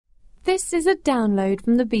This is a download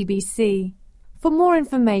from the BBC. For more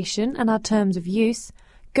information and our terms of use,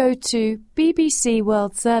 go to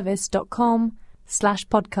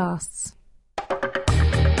bbcworldservice.com/podcasts.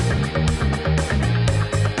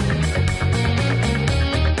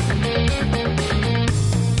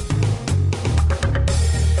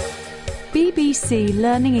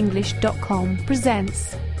 bbclearningenglish.com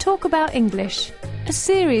presents Talk About English, a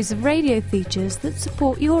series of radio features that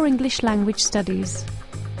support your English language studies.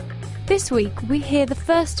 This week we hear the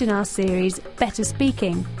first in our series, Better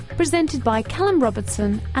Speaking, presented by Callum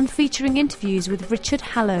Robertson and featuring interviews with Richard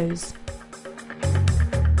Hallows.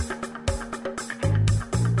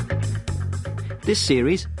 This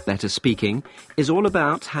series, Better Speaking, is all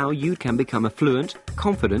about how you can become a fluent,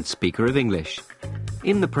 confident speaker of English.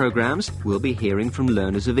 In the programmes, we'll be hearing from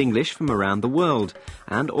learners of English from around the world,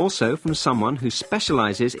 and also from someone who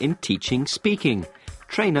specialises in teaching speaking,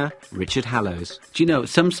 trainer Richard Hallows. Do you know,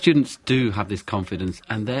 some students do have this confidence,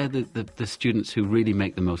 and they're the students who really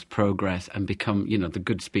make the most progress and become, the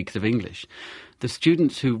good speakers of English. The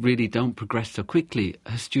students who really don't progress so quickly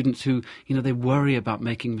are students who, they worry about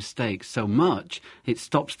making mistakes so much, it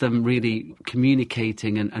stops them really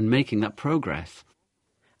communicating and making that progress.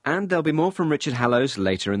 And there'll be more from Richard Hallows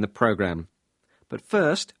later in the programme. But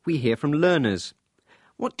first, we hear from learners.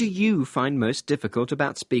 What do you find most difficult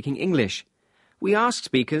about speaking English? We ask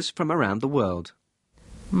speakers from around the world.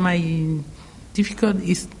 My difficult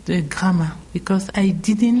is the grammar, because I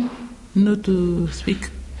didn't know to speak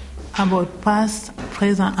about past,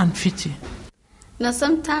 present and future. Now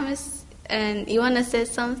sometimes you want to say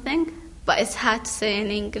something, but it's hard to say in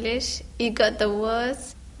English. You got the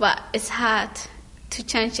words, but it's hard to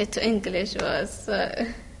change it to English words. So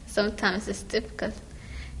sometimes it's difficult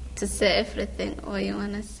to say everything what you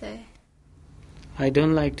want to say. I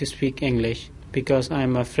don't like to speak English because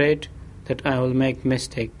I'm afraid that I will make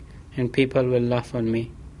mistake and people will laugh on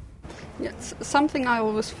me. Yes, something I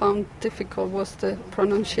always found difficult was the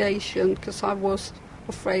pronunciation, because I was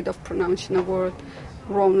afraid of pronouncing a word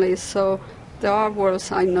wrongly. So there are words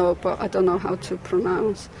I know, but I don't know how to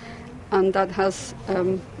pronounce. And that has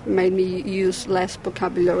made me use less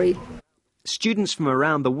vocabulary. Students from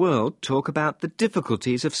around the world talk about the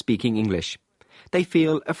difficulties of speaking English. They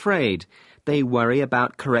feel afraid. They worry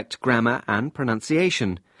about correct grammar and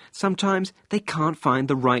pronunciation. Sometimes they can't find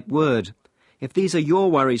the right word. If these are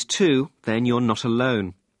your worries too, then you're not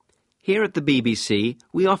alone. Here at the BBC,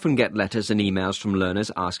 we often get letters and emails from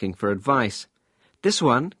learners asking for advice. This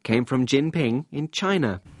one came from Jinping in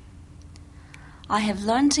China. I have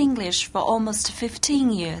learned English for almost 15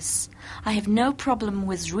 years. I have no problem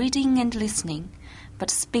with reading and listening, but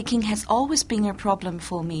speaking has always been a problem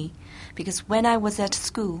for me, because when I was at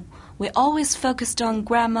school, we always focused on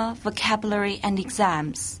grammar, vocabulary and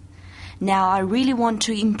exams. Now I really want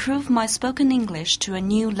to improve my spoken English to a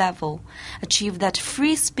new level, achieve that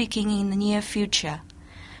free speaking in the near future.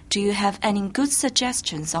 Do you have any good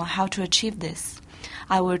suggestions on how to achieve this?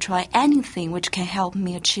 I will try anything which can help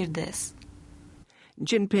me achieve this.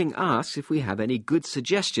 Jinping asks if we have any good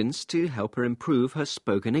suggestions to help her improve her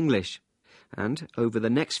spoken English. And over the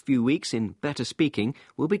next few weeks in Better Speaking,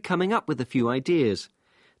 we'll be coming up with a few ideas.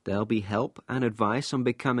 There'll be help and advice on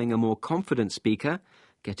becoming a more confident speaker,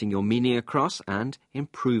 getting your meaning across and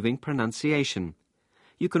improving pronunciation.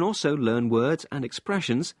 You can also learn words and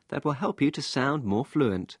expressions that will help you to sound more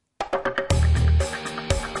fluent.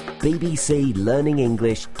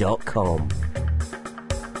 bbclearningenglish.com.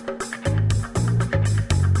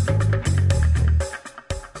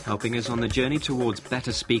 Helping us on the journey towards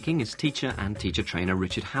better speaking is teacher and teacher trainer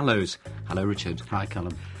Richard Hallows. Hello, Richard. Hi,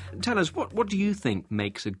 Callum. Tell us, what do you think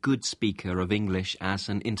makes a good speaker of English as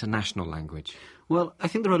an international language? Well, I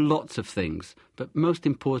think there are lots of things, but most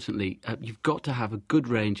importantly, you've got to have a good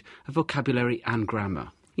range of vocabulary and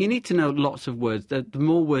grammar. You need to know lots of words. The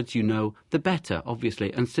more words you know, the better,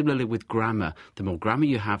 obviously. And similarly with grammar, the more grammar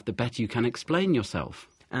you have, the better you can explain yourself.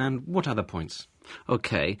 And what other points?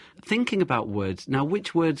 OK, thinking about words. Now,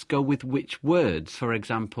 which words go with which words? For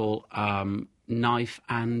example, knife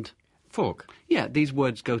and fork. Yeah, these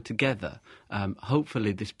words go together.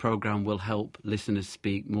 Hopefully this programme will help listeners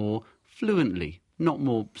speak more fluently, not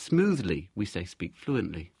more smoothly. We say speak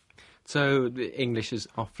fluently. So English is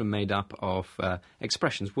often made up of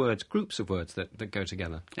expressions, words, groups of words that go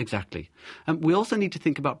together. Exactly. We also need to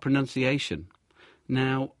think about pronunciation.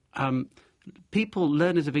 Now,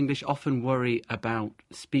 learners of English often worry about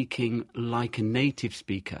speaking like a native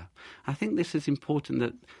speaker. I think this is important,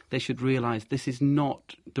 that they should realise this is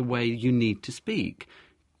not the way you need to speak.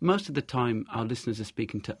 Most of the time our listeners are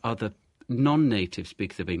speaking to other non-native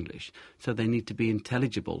speakers of English, so they need to be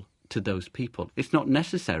intelligible to those people. It's not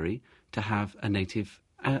necessary to have a native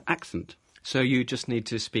accent. So you just need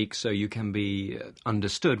to speak so you can be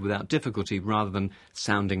understood without difficulty, rather than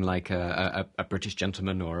sounding like a British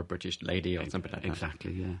gentleman or a British lady or something like that.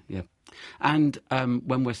 Exactly, yeah. And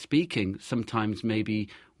when we're speaking, sometimes maybe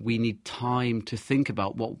we need time to think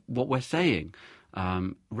about what we're saying.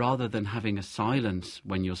 Rather than having a silence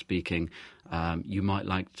when you're speaking, you might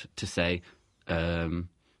like to say,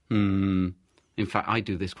 In fact, I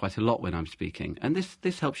do this quite a lot when I'm speaking. And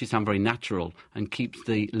this helps you sound very natural and keeps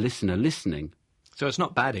the listener listening. So it's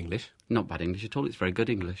not bad English? Not bad English at all. It's very good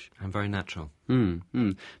English. And very natural.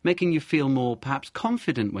 Making you feel more, perhaps,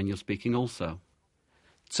 confident when you're speaking also.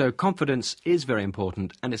 So confidence is very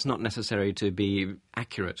important, and it's not necessary to be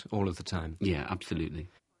accurate all of the time. Yeah, absolutely.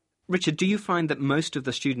 Richard, do you find that most of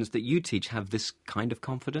the students that you teach have this kind of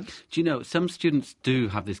confidence? Do you know, some students do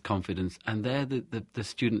have this confidence, and they're the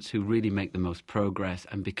students who really make the most progress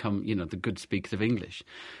and become, the good speakers of English.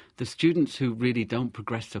 The students who really don't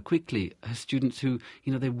progress so quickly are students who,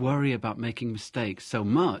 they worry about making mistakes so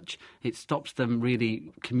much, it stops them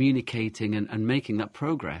really communicating and making that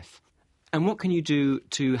progress. And what can you do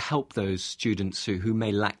to help those students who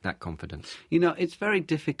may lack that confidence? It's very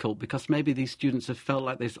difficult because maybe these students have felt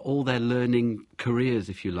like this all their learning careers,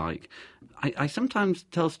 if you like. I sometimes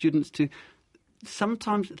tell students to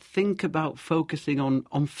sometimes think about focusing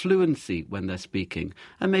on fluency when they're speaking.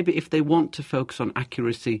 And maybe if they want to focus on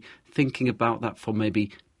accuracy, thinking about that for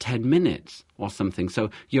maybe 10 minutes or something. So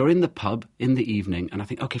you're in the pub in the evening and I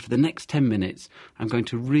think, OK, for the next 10 minutes, I'm going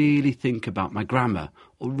to really think about my grammar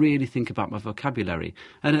or really think about my vocabulary.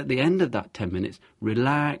 And at the end of that 10 minutes,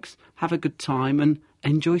 relax, have a good time and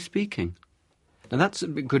enjoy speaking. Now, that's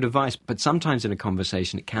good advice, but sometimes in a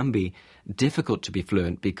conversation it can be difficult to be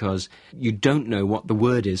fluent because you don't know what the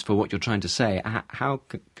word is for what you're trying to say. How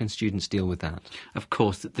can students deal with that? Of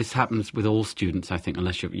course, this happens with all students, I think,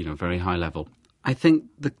 unless you're very high level. I think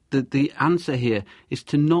the answer here is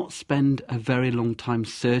to not spend a very long time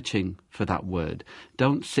searching for that word.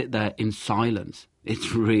 Don't sit there in silence.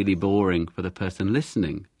 It's really boring for the person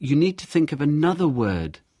listening. You need to think of another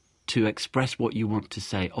word to express what you want to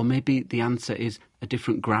say. Or maybe the answer is a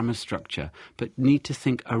different grammar structure, but need to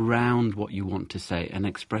think around what you want to say and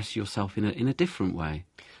express yourself in a different way.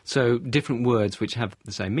 So different words which have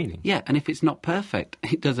the same meaning? Yeah, and if it's not perfect,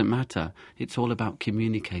 it doesn't matter. It's all about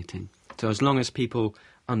communicating. So as long as people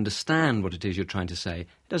understand what it is you're trying to say, it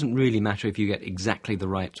doesn't really matter if you get exactly the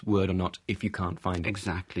right word or not if you can't find it.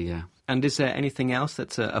 Exactly, yeah. And is there anything else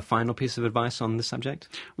that's a final piece of advice on this subject?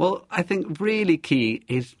 Well, I think really key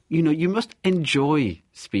is, you must enjoy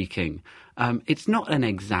speaking. It's not an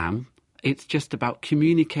exam. It's just about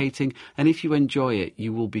communicating. And if you enjoy it,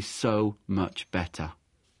 you will be so much better.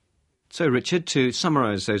 So, Richard, to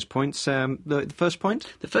summarise those points, the first point?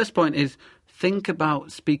 The first point is think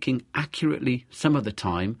about speaking accurately some of the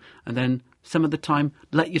time, and then some of the time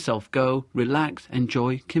let yourself go, relax,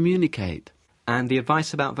 enjoy, communicate. And the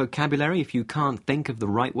advice about vocabulary, if you can't think of the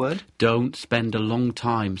right word? Don't spend a long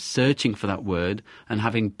time searching for that word and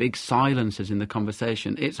having big silences in the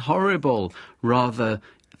conversation. It's horrible. Rather,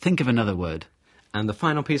 think of another word. And the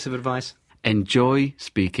final piece of advice? Enjoy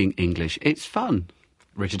speaking English. It's fun.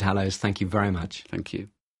 Richard Hallows, thank you very much. Thank you.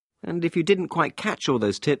 And if you didn't quite catch all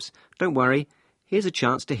those tips, don't worry. Here's a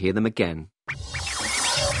chance to hear them again.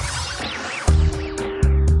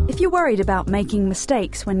 If you're worried about making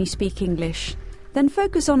mistakes when you speak English, then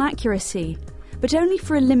focus on accuracy, but only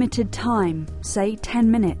for a limited time, say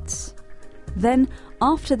 10 minutes. Then,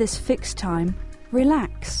 after this fixed time,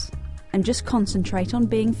 relax and just concentrate on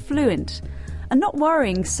being fluent and not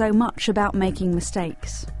worrying so much about making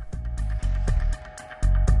mistakes.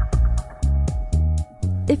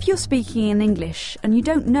 If you're speaking in English and you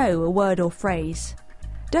don't know a word or phrase,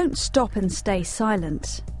 don't stop and stay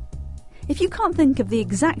silent. If you can't think of the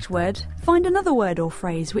exact word, find another word or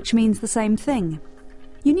phrase which means the same thing.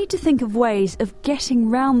 You need to think of ways of getting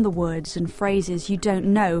round the words and phrases you don't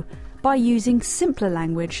know by using simpler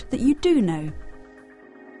language that you do know.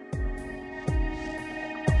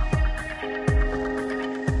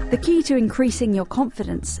 The key to increasing your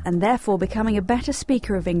confidence and therefore becoming a better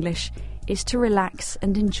speaker of English is to relax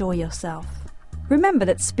and enjoy yourself. Remember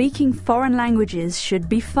that speaking foreign languages should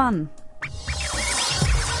be fun.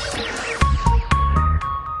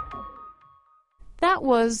 That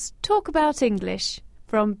was Talk About English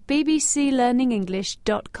from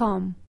bbclearningenglish.com.